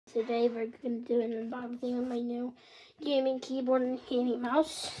Today we're going to do an unboxing of my new gaming keyboard and gaming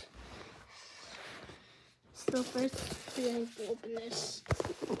mouse. So first, we're going to open this.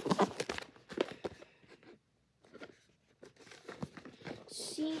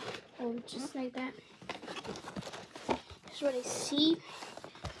 See? Oh, just like that. Here's what I see.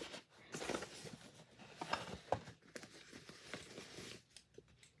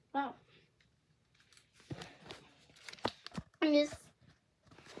 Wow. And this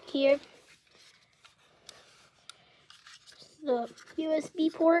here, the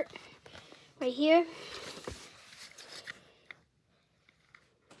USB port right here.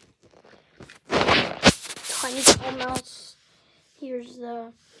 Tiny little mouse. Here's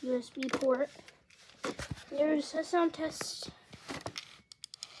the USB port. There's a sound test.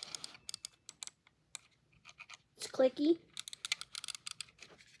 It's clicky.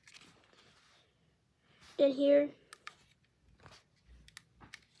 Then here,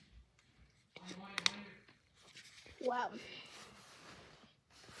 wow.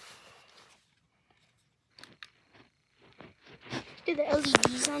 Look at the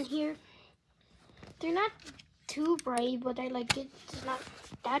LEDs on here. They're not too bright, but I like it. It's not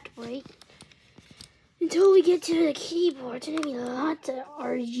that bright. Until we get to the keyboard, it's gonna be lots of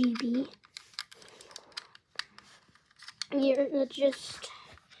RGB. Here, it's just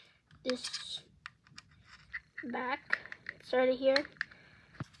this back. It's right here.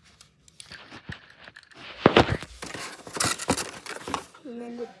 And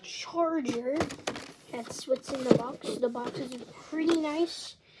then the charger. That's what's in the box. The box is pretty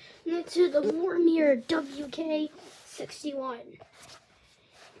nice. Next to the Womier wk61.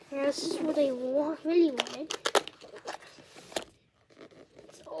 This is what I really wanted.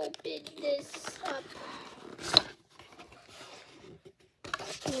 Let's open this up.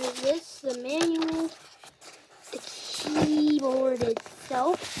 Here's this, the manual, the keyboard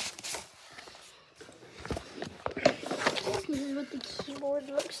itself. This is what the keyboard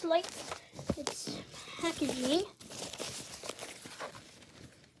looks like. It's packaging.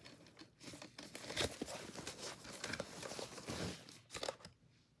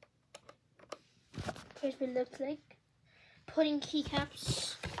 Here's what it looks like. Putting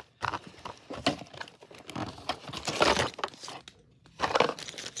keycaps.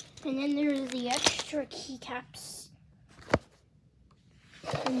 And then there's the extra keycaps.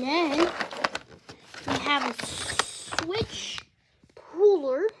 And then we have a switch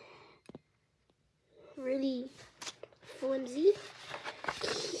puller. Really flimsy.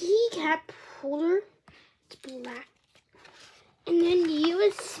 Keycap holder. It's black. And then the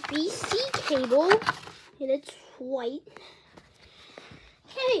USB-C cable. And it's white.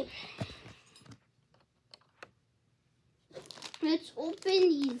 Okay. Let's open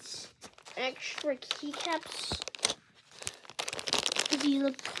these extra keycaps. These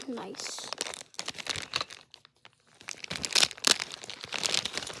look nice.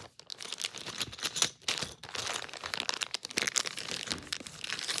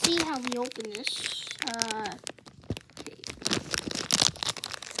 See how we open this. Okay.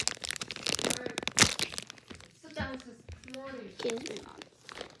 Sit down this morning.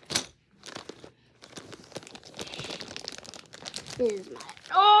 This is my.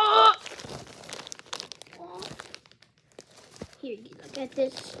 Oh! Here, you look at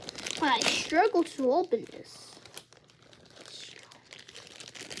this. I struggle to open this.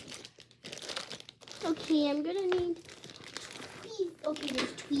 Okay, I'm gonna need. Okay,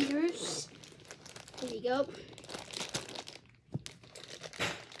 there's tweezers. There we go.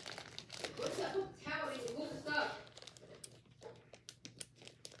 What's that? Don't tell me. What's the stuff?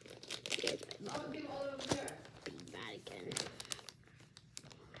 I'll do all over there. Be bad again.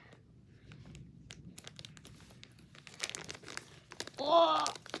 Oh!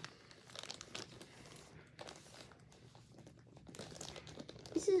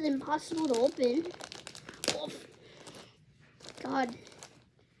 This is impossible to open. Oh. God.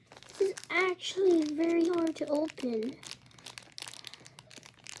 This is actually very hard to open.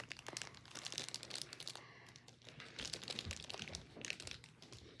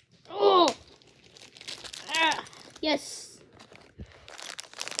 Oh! Ah! Yes.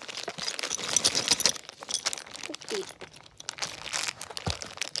 Okay.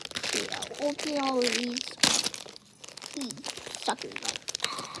 Okay, I'll open all of these suckers up.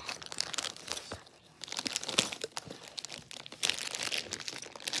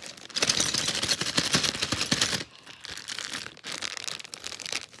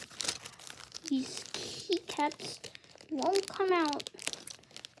 These keycaps won't come out.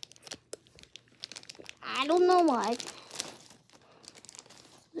 I don't know why.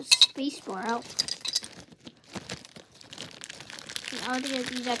 The space bar out. Now to get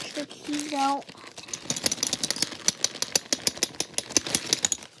these extra keys out.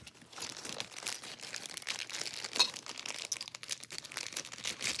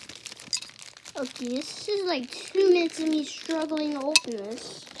 Okay, this is like 2 minutes of me struggling to open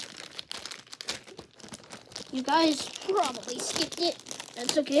this. You guys probably skipped it.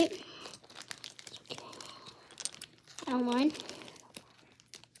 That's okay. It's okay. I don't mind.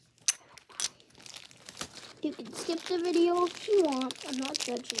 You can skip the video if you want. I'm not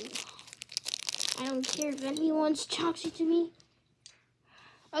judging. I don't care if anyone's toxic to me.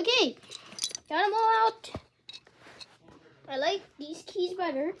 Okay, got them all out. I like these keys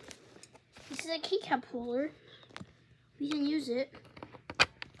better. This is a keycap holder. We can use it.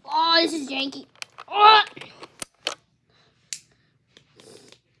 Oh, this is janky. Oh!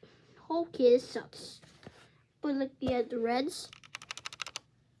 Okay, this sucks. But look, we got the reds.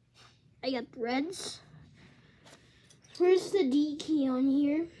 I got the reds. Where's the D key on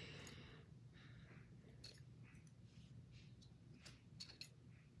here?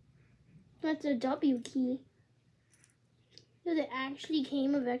 That's a W key. So it actually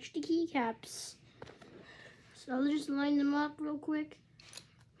came with extra keycaps. So I'll just line them up real quick.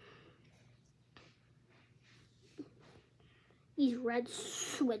 These red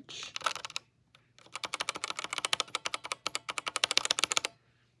switch.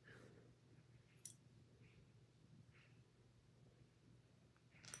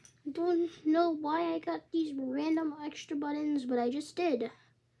 I don't know why I got these random extra buttons, but I just did.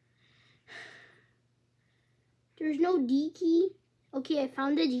 There's no D key. Okay, I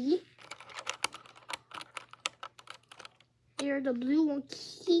found the D. There are the blue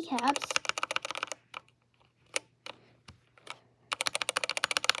keycaps.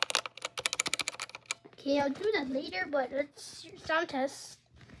 Okay, I'll do that later, but let's sound test.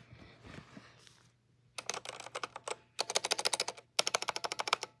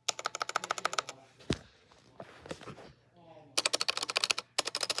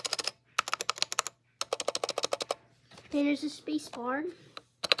 Okay, there's a space bar.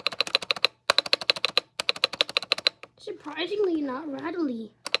 Surprisingly not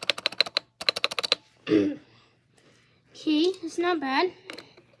rattly. Okay, it's not bad.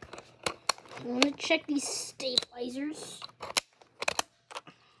 I want to check these stabilizers.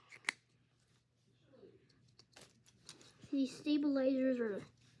 These stabilizers are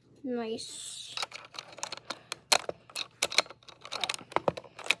nice.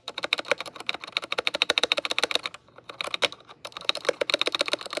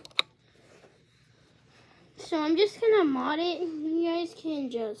 So I'm just gonna mod it. You guys can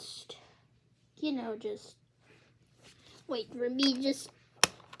just, just wait for me just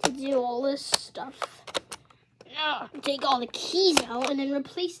to do all this stuff. Take all the keys out and then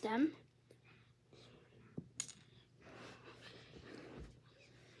replace them.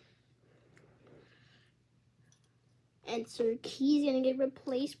 And so key's gonna get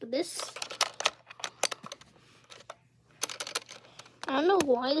replaced with this. I don't know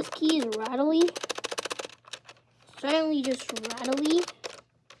why this key is rattly. Suddenly just rattly.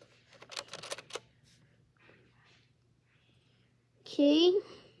 Okay.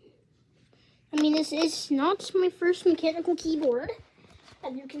 I mean, this is not my first mechanical keyboard.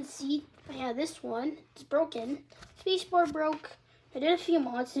 As you can see, I have this one. It's broken. Spacebar broke. I did a few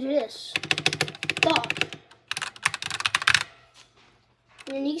mods to do this. But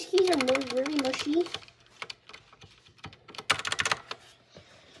and these keys are very mushy.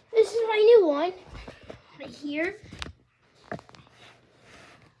 This is my new one. Right here.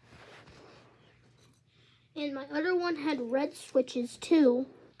 And my other one had red switches too.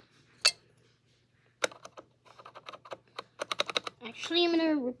 Actually, I'm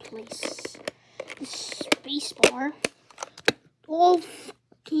gonna replace the space bar. Oh,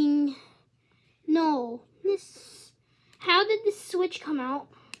 fucking no. How did this switch come out?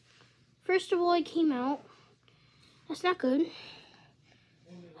 First of all, it came out. That's not good.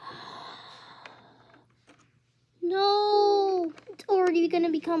 No, it's already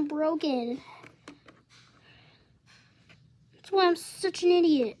gonna become broken. That's why I'm such an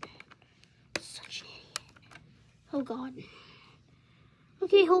idiot. Such an idiot. Oh God.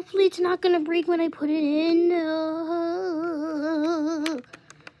 Okay, hopefully it's not gonna break when I put it in.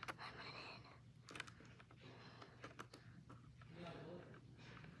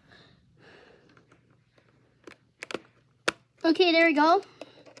 Okay, there we go.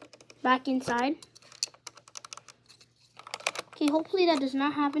 Back inside. Okay, hopefully that does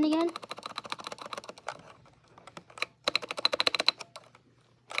not happen again.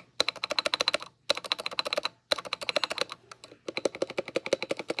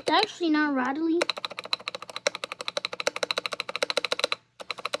 It's actually not rattly.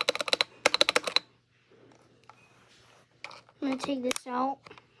 I'm gonna take this out.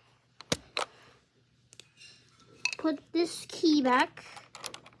 Put this key back.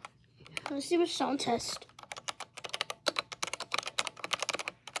 Let's do a sound test.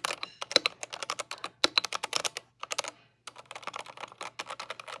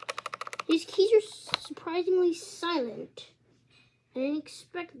 These keys are surprisingly silent. I didn't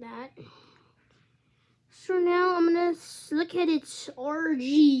expect that. So now I'm gonna look at its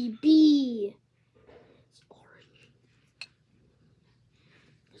RGB. It's orange.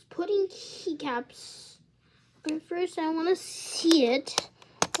 Just putting keycaps. But first I wanna see it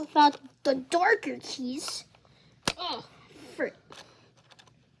without the darker keys. Oh, frick.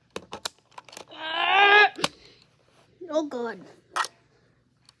 Oh god.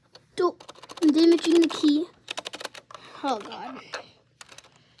 I'm damaging the key. Oh god.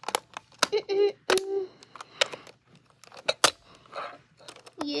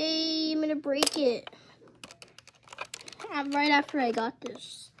 Yay, I'm gonna break it. Right after I got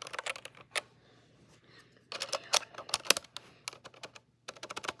this.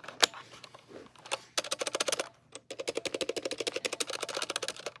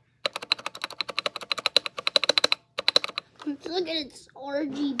 Let's look at its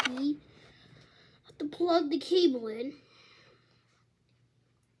RGB. Have to plug the cable in.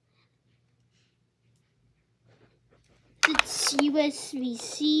 It's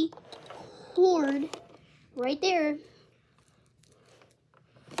USB-C cord right there.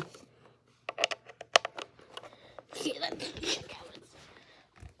 Okay, let's check out its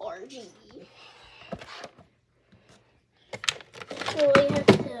RGB. So I have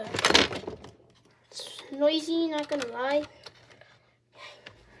to. It's noisy, not gonna lie.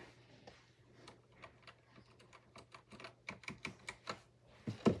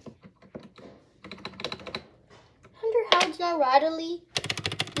 How it's not rattly.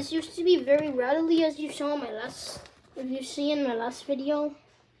 This used to be very rattly, as you saw in my last, if you see in my last video.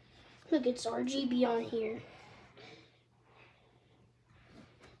 Look, it's RGB on here.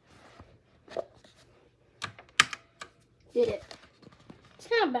 Did it? It's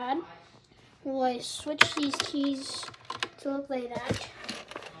not bad. Well, I switch these keys to look like that.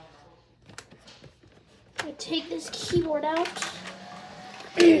 I take this keyboard out.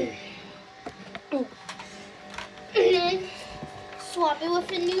 Oh. And then swap it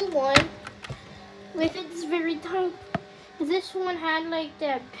with a new one. With it's very tight. This one had like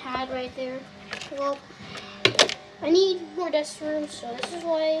that pad right there. Well, I need more desk room, so this is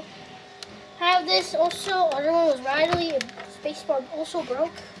why I have this. Also, other one was rattly. Spacebar also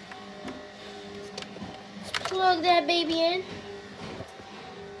broke. Let's plug that baby in.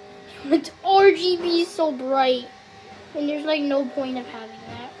 It's RGB so bright, and there's like no point of having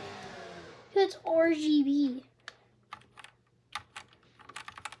that. It's RGB.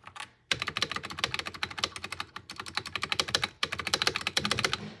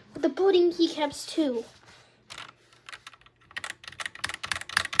 The pudding keycaps too.